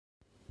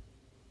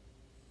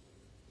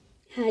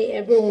Hi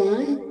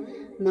everyone,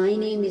 my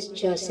name is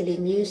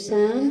Jocelyn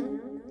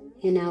Newsom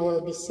and I will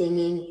be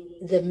singing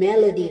the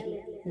melody.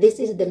 This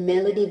is the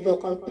melody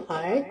vocal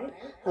part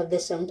of the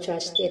song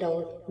Trusted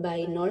All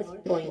by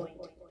Nirthpoint.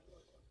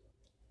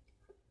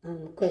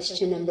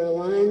 Question number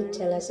 1,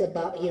 tell us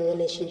about your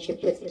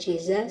relationship with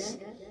Jesus.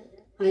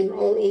 I'm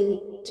all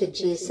in to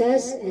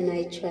Jesus and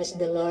I trust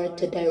the Lord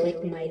to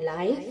direct my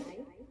life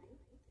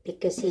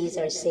because He is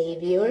our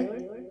Savior.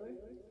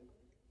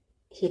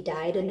 He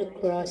died on the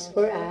cross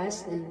for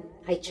us and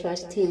I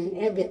trust Him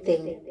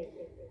everything.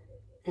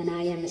 And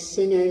I am a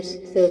sinner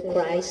through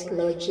Christ,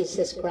 Lord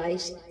Jesus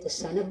Christ, the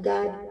Son of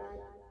God.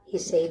 He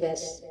saved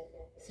us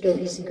through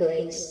His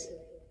grace.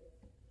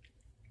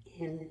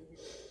 And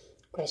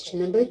question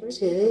number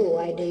 2,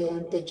 why do you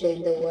want to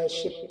join the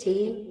worship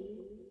team?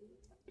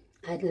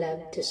 I'd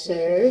love to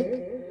serve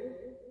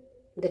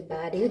the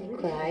body of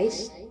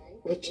Christ,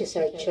 which is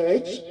our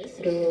church,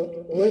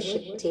 through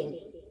worship team.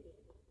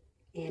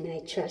 And I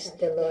trust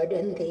the Lord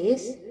on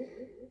this.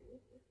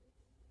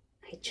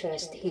 I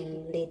trust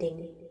Him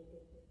leading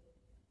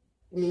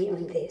me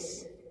on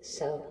this.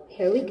 So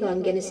here we go.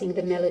 I'm going to sing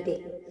the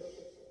melody.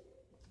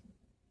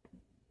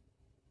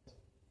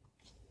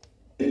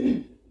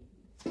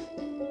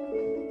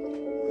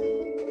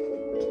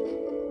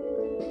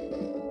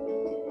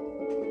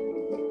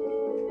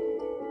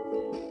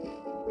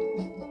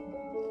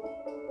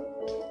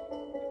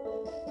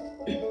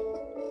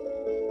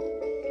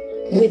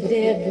 With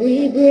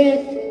every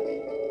breath,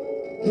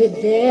 with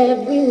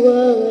every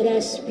word I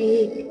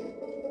speak,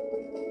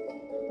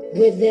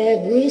 with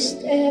every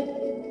step,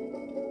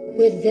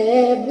 with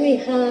every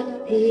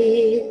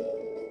heartbeat,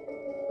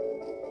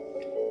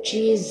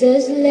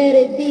 Jesus, let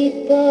it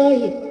be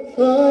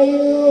for you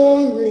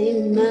only,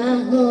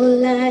 my whole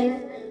life,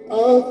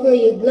 all for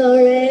your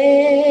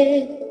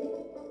glory.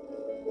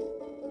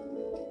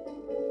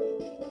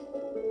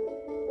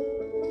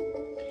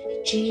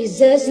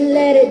 Jesus,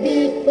 let it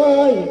be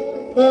for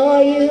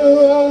you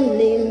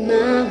only,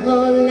 my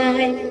whole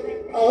life,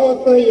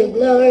 all for your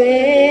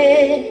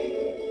glory.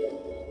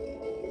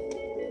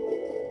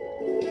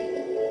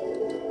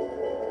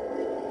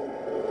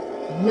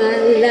 My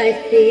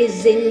life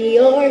is in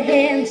your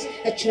hands,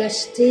 I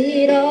trust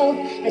it all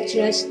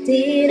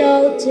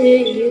to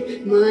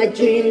you. My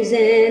dreams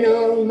and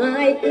all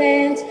my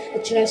plans, I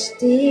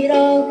trust it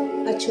all.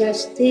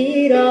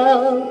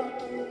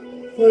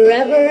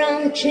 Forever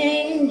I'm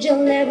changed,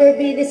 you'll never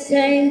be the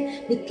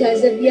same,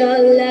 because of your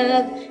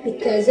love.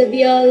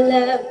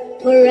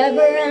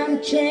 Forever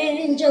I'm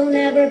changed, you'll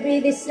never be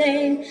the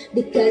same,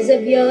 because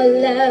of your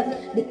love,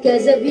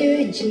 because of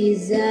you,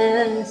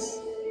 Jesus.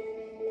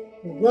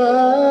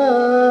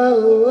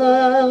 Whoa,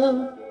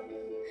 whoa,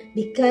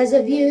 because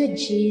of you,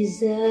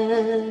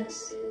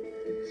 Jesus.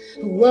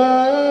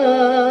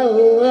 Whoa,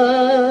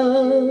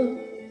 whoa,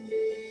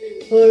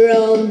 for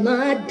all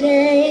my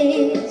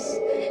days,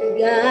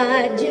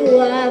 God, you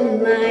are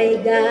my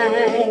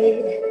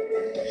guide.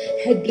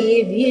 I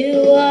give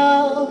you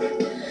all,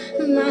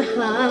 my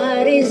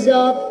heart is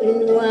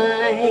open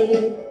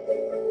wide.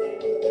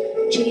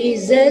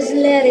 Jesus,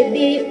 let it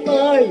be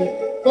for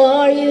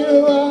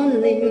you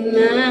only,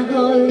 my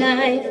whole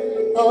life,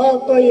 all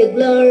for your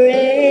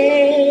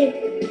glory.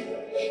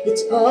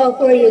 It's all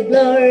for your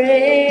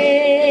glory.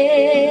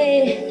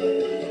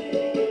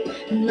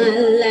 My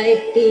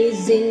life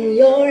is in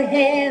your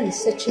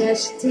hands, I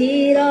trust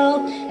it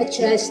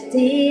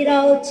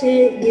all to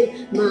you.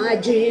 My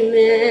dream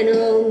and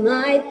all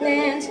my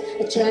plans,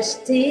 I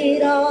trust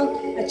it all.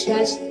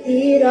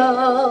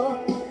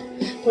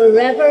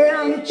 Forever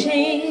I'm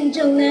changed,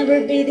 you'll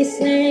never be the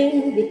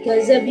same,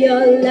 because of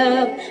your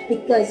love.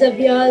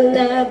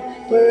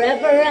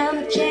 Forever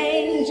I'm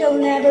changed, you'll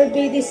never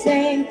be the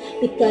same,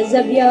 because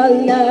of your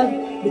love,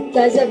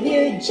 because of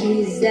you,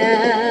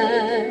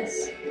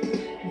 Jesus.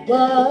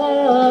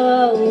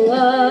 Whoa,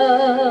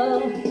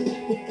 whoa,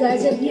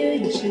 because of you,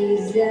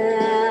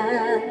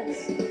 Jesus.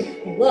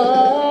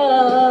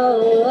 Whoa,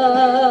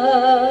 whoa.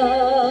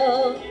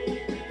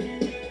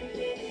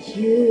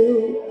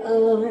 You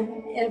are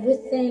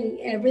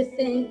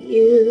everything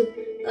you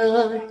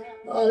are.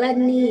 All I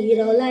need,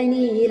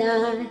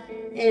 I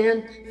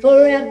am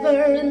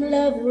forever in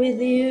love with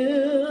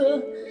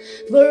you.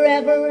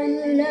 Forever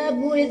in love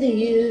with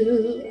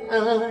you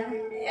are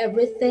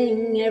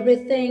everything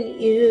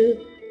you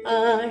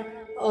are.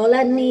 All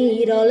I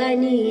need,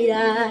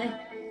 I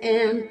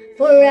am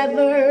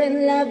forever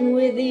in love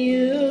with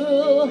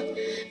you.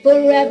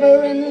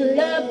 Forever in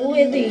love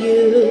with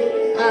you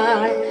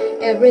are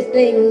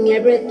everything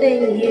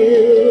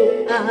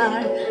you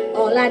are.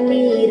 All I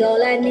need,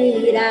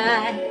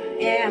 I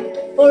am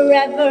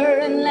forever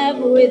in love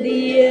with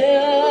you.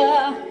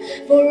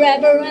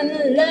 Forever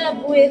in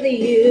love with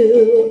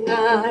you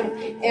are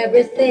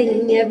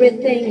everything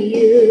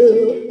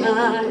you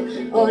are.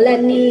 All I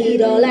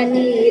need,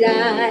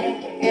 I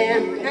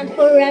am. I'm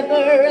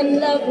forever in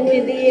love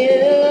with you.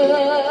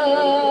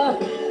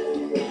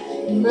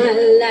 My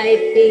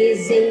life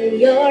is in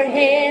your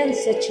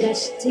hands. I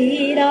trust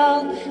it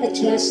all. I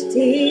trust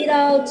it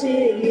all to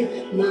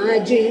you. My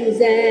dreams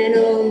and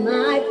all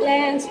my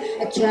plans.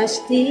 I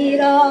trust it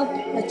all.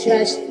 I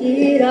trust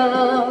it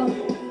all.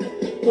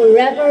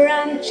 Forever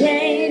I'm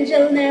changed,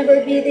 I'll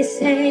never be the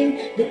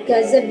same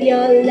because of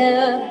your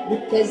love,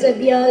 because of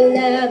your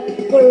love.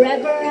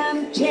 Forever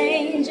I'm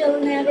changed,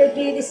 I'll never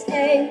be the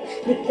same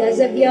because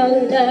of your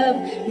love,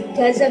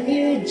 because of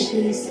you,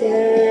 Jesus.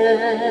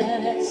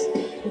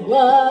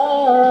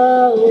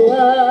 Whoa,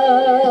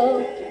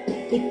 whoa,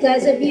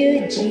 because of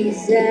you,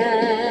 Jesus.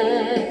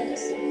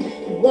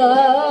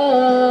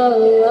 Whoa.